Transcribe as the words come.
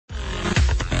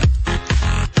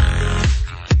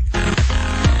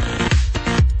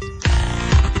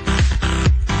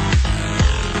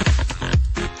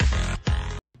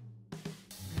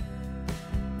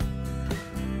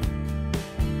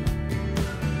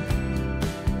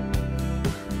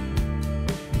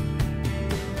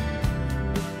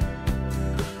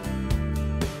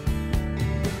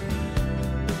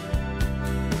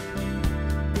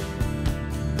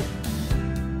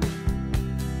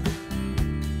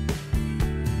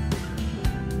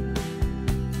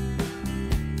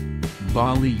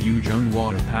Bali Ujung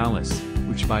Water Palace,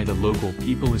 which by the local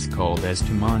people is called as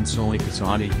Taman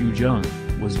Soekasada Ujung,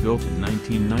 was built in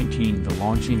 1919. The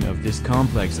launching of this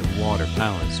complex of water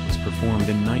palace was performed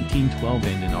in 1912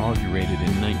 and inaugurated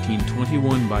in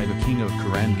 1921 by the King of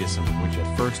Karangasem, which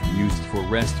at first used for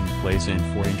resting place and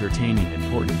for entertaining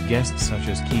important guests such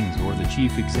as kings or the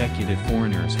chief executive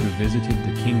foreigners who visited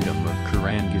the Kingdom of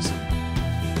Karangasem.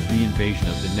 The invasion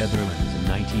of the Netherlands in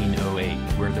 1908,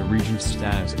 where the regent's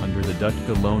status under the Dutch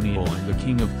colonial and the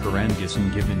King of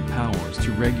Karangasem given powers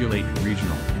to regulate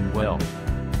regional and wealth.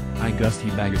 I Gusti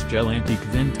Bagas Jelantik,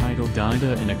 then titled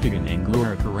Ida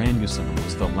Inaugurated Karangasem,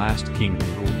 was the last king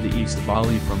who ruled the East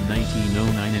Bali from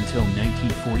 1909 until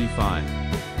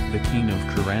 1945. The King of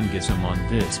Karangasem on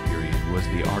this period was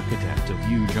the architect of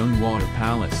Ujung Water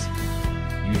Palace.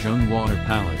 Ujung Water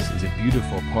Palace is a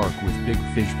beautiful park with big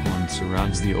fish pond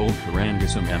surrounds the old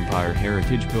Karangasem Empire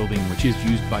Heritage Building, which is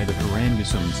used by the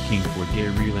Karangasem's king for day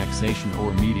relaxation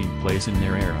or meeting place in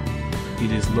their era.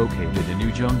 It is located in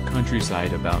Ujung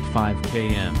countryside about 5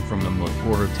 km from the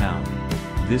Mapura town.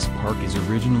 This park is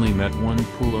originally met one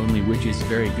pool only, which is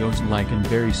very ghost-like and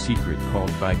very secret,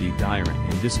 called by the Diran,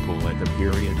 and this pool at the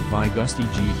period of Gusti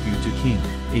G. to King,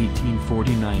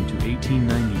 1849 to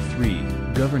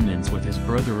 1893, governance with his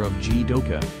brother of G.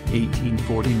 Doka,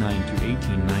 1849 to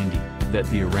 1890, that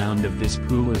the around of this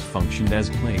pool is functioned as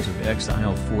place of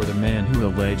exile for the man who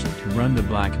alleged to run the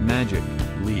Black Magic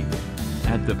League.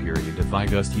 At the period of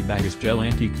Gusti Bagas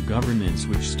Jelantik governance,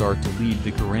 which start to lead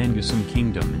the Karangasem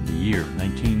Kingdom in the year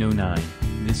 1909,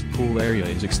 this pool area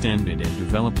is extended and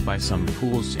developed by some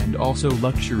pools and also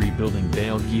luxury building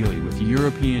Bale Gili with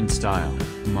European style,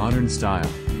 modern style.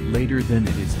 Later then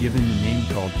it is given the name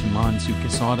called Taman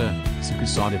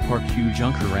Soekasada Park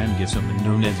Ujung Karangasem and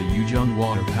known as a Ujung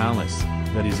Water Palace,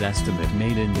 that is estimate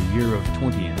made in the year of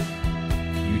 20th.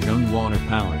 Ujung Water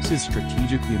Palace is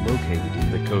strategically located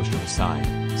in the coastal side,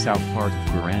 south part of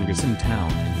Karangasem town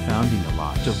and founding a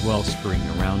lot of wellspring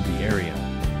around the area.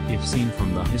 If seen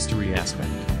from the history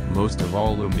aspect, most of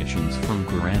all omissions from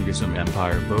Karangasem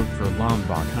Empire both for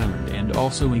Lombok Island and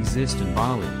also exist in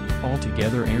Bali.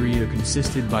 Altogether area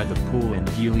consisted by the pool and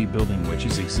Gili building which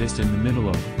is exist in the middle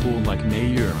of the pool like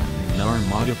Mayura and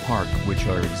Narmada Park which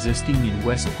are existing in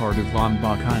west part of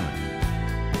Lombok Island.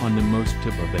 On the most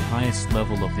tip of the highest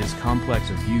level of this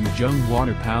complex of Ujung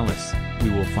Water Palace,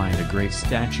 we will find a great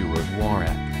statue of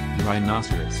Warak,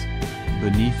 rhinoceros.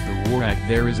 Beneath the Warak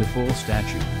there is a full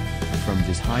statue. From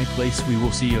this high place we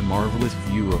will see a marvelous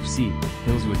view of sea,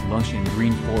 hills with lush and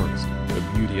green forest, the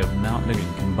beauty of Mount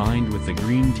Nagan combined with the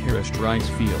green terraced rice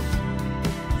fields.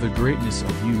 The greatness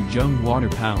of Ujung Water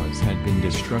Palace had been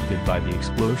disrupted by the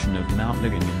explosion of Mount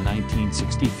Nagan in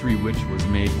 1963, which was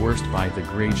made worse by the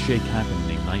great shake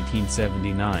happening in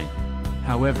 1979.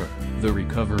 However, the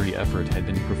recovery effort had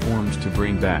been performed to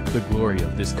bring back the glory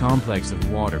of this complex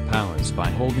of water palace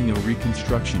by holding a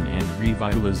reconstruction and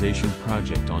revitalization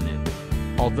project on it.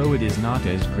 Although it is not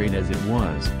as great as it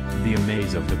was, the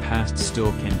amaze of the past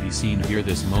still can be seen here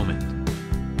this moment.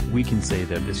 We can say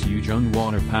that this Ujung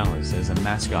Water Palace is a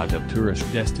mascot of tourist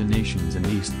destinations in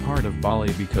the east part of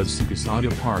Bali because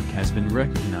Soekasada Park has been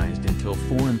recognized until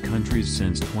foreign countries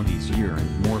since 20th year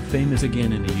and more famous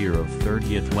again in the year of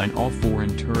 30th when all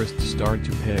foreign tourists start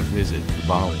to pay a visit to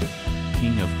Bali.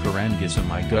 King of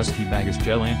Karangasem Gusti Bagas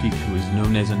Jelantik, who is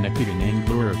known as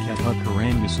inaugurated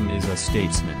Karangasem, is a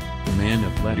statesman, a man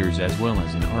of letters as well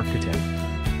as an architect.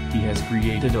 He has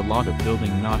created a lot of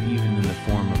building not even in the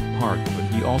form of park, but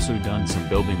he also done some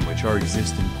building which are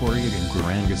exist in Poriag and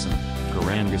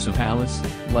Karangasem Palace,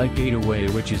 like Adaway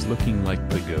which is looking like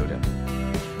pagoda.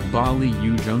 Bali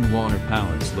Ujung Water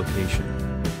Palace location.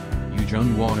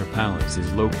 Ujung Water Palace is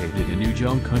located in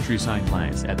Ujung countryside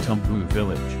lies at Tumpu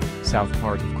village, south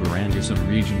part of Karangasem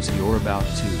Regency or about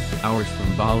 2 hours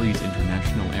from Bali's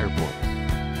international airport.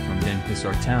 From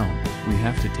Denpasar town, we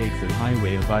have to take the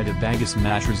highway of Ida Bagas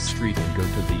Matras Street and go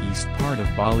to the east part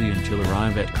of Bali until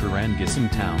arrive at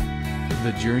Karangasem town.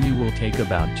 The journey will take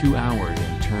about 2 hours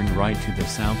and turn right to the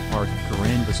south part of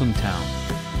Karangasem town.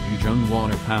 Ujung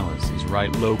Water Palace is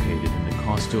right located in the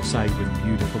coastal side with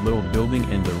beautiful old building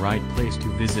and the right place to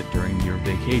visit during your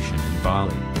vacation in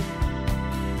Bali.